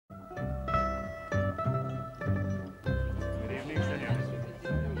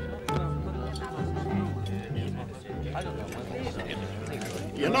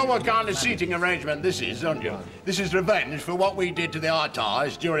You know what kind of seating arrangement this is, don't you? This is revenge for what we did to the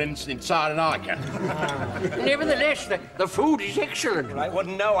Artars during inside an Ica. Nevertheless, the food is excellent. Well, I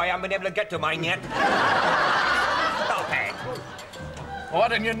wouldn't know. I haven't been able to get to mine yet. Okay. Why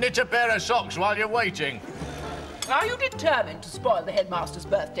don't you knit a pair of socks while you're waiting? Are you determined to spoil the headmaster's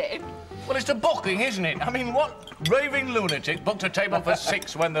birthday? Well, it's a booking, isn't it? I mean, what raving lunatic booked a table for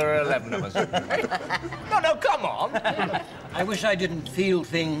 6 when there are 11 of us? No, come on. I wish I didn't feel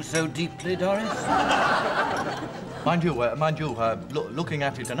things so deeply, Doris. Mind you, looking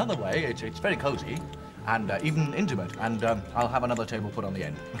at it another way, it's very cosy and even intimate, and I'll have another table put on the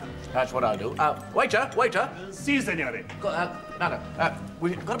end. That's what I'll do. Waiter! Si, signore. No,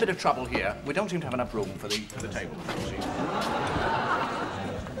 we've got a bit of trouble here. We don't seem to have enough room for the table.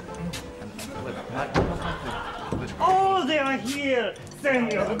 Oh, they are here,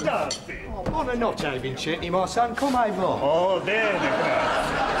 Senor Darcy. Oh, they're not Jay Vincenti, my son. Come over. Oh, bene,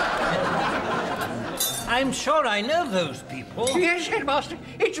 grazie. I'm sure I know those people. Yes, headmaster.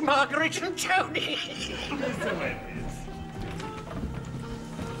 It's Margaret and Tony.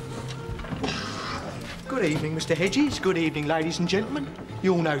 Good evening, Mr. Hedges. Good evening, ladies and gentlemen.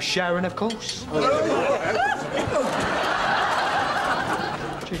 You all know Sharon, of course.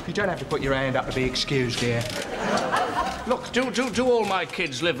 Chief, you don't have to put your hand up to be excused here. Look, do all my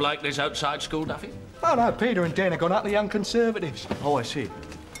kids live like this outside school, Duffy? Oh, no, Peter and Dan have gone up the Young Conservatives. Oh, I see.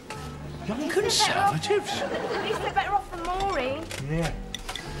 Young Conservatives? At least they're better off than Maureen. Yeah.